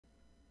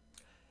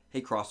Hey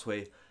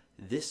Crossway,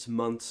 this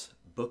month's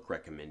book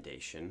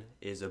recommendation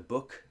is a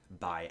book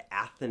by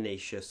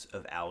Athanasius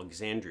of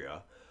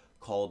Alexandria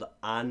called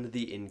On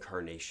the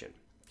Incarnation.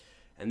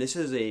 And this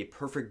is a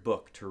perfect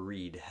book to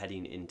read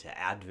heading into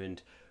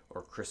Advent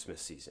or Christmas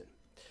season.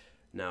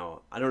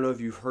 Now, I don't know if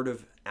you've heard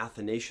of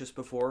Athanasius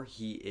before.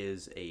 He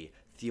is a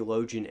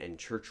theologian and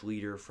church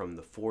leader from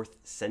the 4th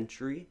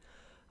century,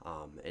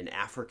 an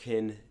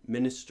African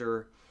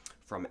minister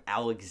from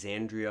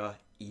Alexandria,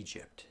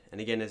 Egypt.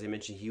 And again, as I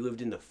mentioned, he lived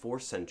in the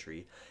 4th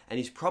century, and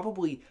he's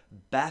probably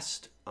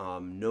best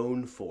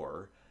known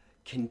for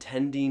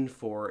contending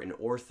for an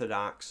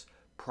orthodox,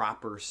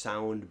 proper,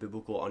 sound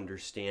biblical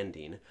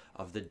understanding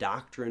of the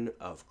doctrine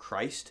of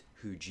Christ,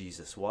 who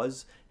Jesus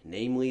was,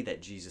 namely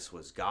that Jesus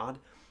was God.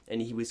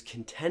 And he was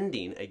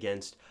contending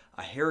against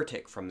a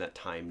heretic from that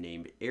time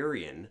named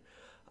Arian,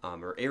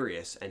 or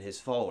Arius, and his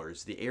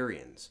followers, the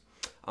Arians.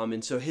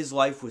 And so his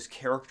life was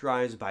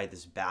characterized by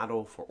this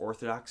battle for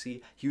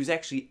orthodoxy. He was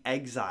actually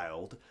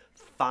exiled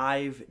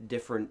 5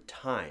 different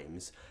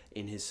times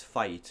in his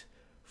fight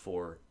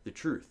for the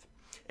truth.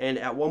 And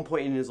at one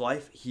point in his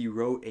life, he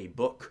wrote a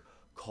book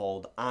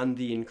called On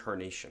the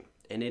Incarnation,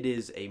 and it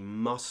is a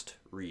must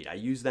read. I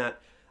use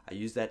that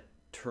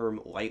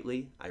term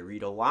lightly. I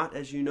read a lot,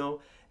 as you know,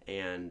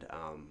 and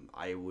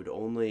I would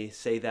only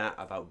say that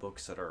about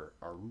books that are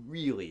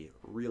really,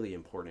 really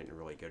important and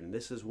really good. And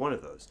this is one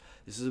of those.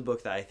 This is a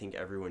book that I think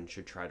everyone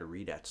should try to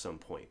read at some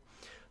point.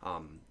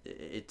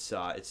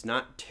 It's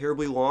not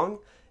terribly long.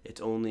 It's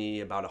only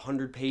about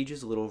 100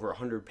 pages, a little over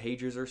 100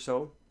 pages or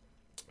so.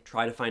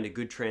 Try to find a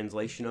good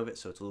translation of it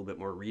so it's a little bit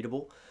more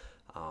readable,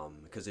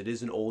 because it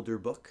is an older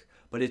book,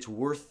 but it's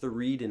worth the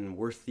read and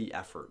worth the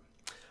effort.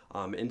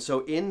 And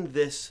so in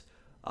this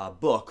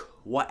book,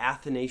 what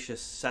Athanasius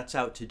sets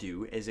out to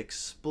do is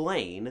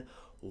explain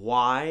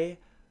why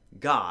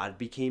God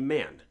became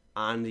man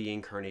on the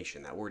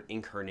incarnation. That word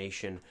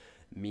incarnation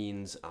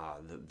means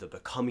the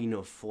becoming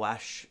of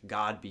flesh,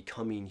 God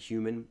becoming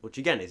human, which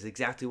again is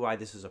exactly why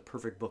this is a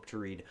perfect book to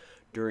read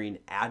during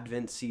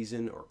Advent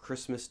season or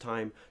Christmas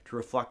time, to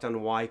reflect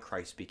on why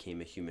Christ became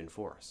a human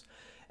for us.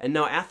 And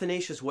now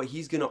Athanasius, what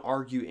he's going to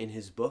argue in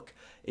his book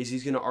is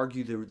he's going to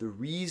argue the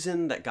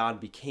reason that God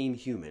became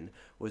human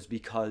was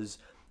because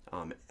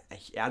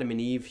Adam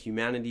and Eve,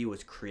 humanity,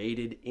 was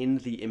created in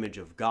the image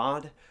of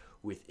God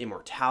with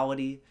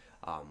immortality.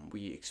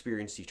 We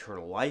experienced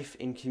eternal life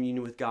in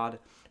communion with God.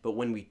 But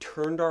when we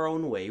turned our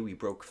own way, we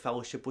broke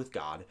fellowship with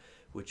God,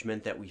 which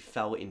meant that we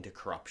fell into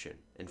corruption.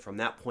 And from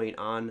that point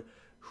on,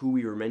 who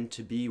we were meant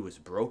to be was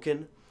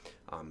broken.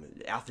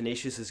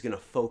 Athanasius is going to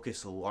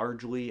focus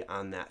largely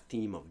on that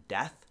theme of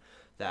death,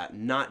 that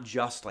not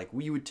just like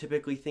we would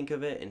typically think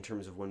of it in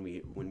terms of when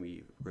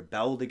we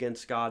rebelled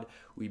against God,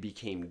 we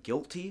became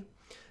guilty.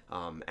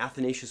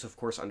 Athanasius, of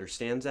course,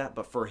 understands that,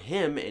 but for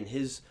him and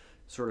his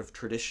sort of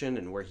tradition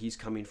and where he's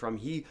coming from,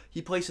 he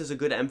places a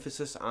good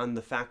emphasis on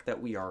the fact that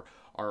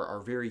our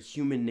very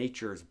human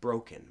nature is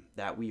broken,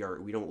 that we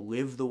don't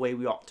live the way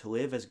we ought to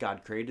live as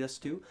God created us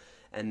to,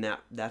 and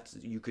that's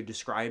you could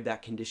describe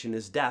that condition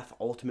as death,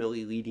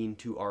 ultimately leading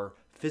to our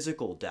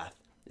physical death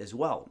as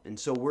well. And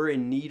so we're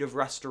in need of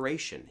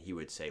restoration, he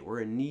would say. We're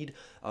in need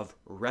of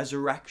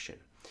resurrection.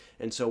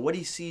 And so what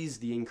he sees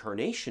the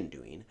incarnation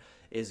doing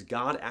is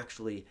God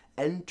actually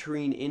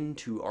entering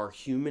into our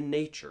human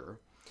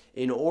nature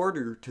in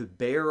order to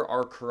bear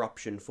our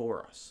corruption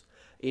for us,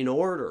 in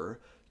order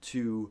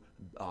to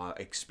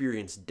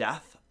experience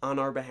death on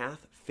our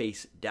behalf,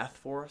 face death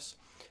for us,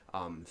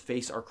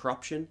 face our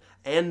corruption,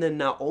 and then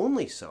not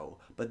only so,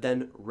 but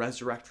then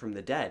resurrect from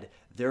the dead.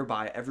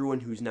 Thereby, everyone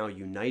who's now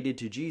united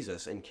to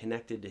Jesus and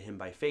connected to him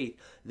by faith,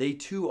 they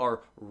too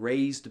are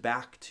raised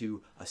back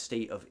to a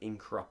state of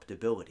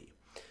incorruptibility.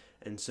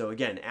 And so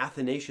again,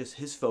 Athanasius,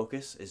 his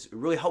focus is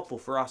really helpful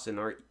for us in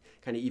our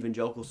kind of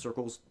evangelical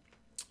circles.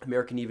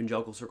 American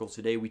evangelical circles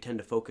today, we tend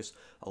to focus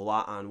a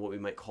lot on what we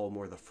might call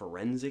more the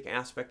forensic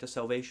aspect of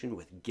salvation,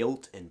 with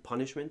guilt and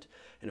punishment.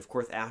 And of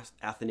course,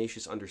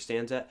 Athanasius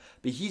understands that.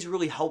 But he's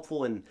really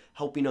helpful in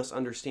helping us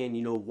understand,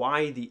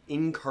 why the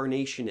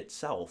incarnation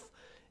itself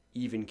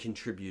even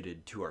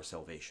contributed to our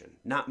salvation.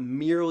 Not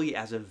merely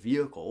as a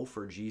vehicle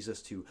for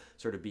Jesus to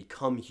sort of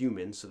become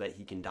human so that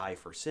he can die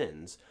for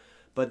sins,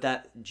 but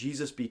that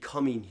Jesus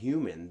becoming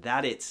human,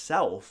 that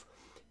itself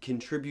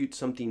contribute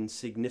something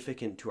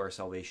significant to our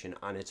salvation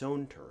on its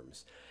own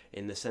terms,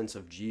 in the sense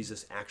of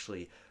Jesus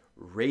actually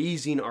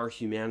raising our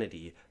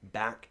humanity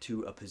back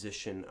to a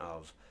position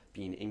of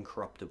being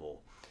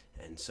incorruptible.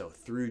 And so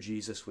through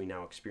Jesus, we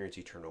now experience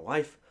eternal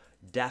life.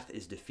 Death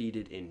is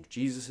defeated in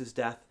Jesus'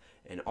 death,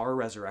 and our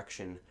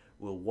resurrection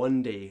will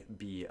one day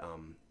be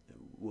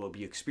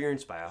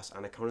experienced by us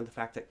on account of the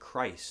fact that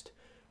Christ,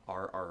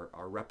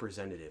 our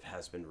representative,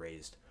 has been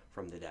raised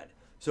from the dead.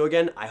 So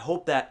again, I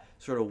hope that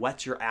sort of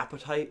whets your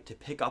appetite to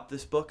pick up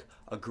this book.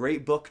 A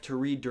great book to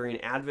read during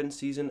Advent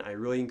season. I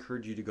really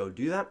encourage you to go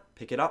do that.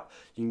 Pick it up.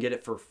 You can get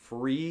it for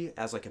free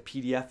as like a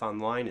PDF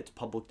online. It's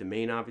public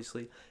domain,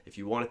 obviously. If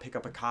you want to pick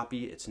up a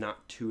copy, it's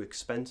not too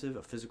expensive,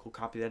 a physical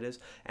copy that is.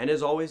 And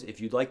as always, if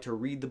you'd like to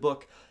read the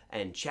book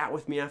and chat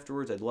with me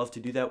afterwards, I'd love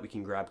to do that. We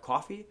can grab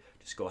coffee.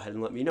 Just go ahead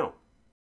and let me know.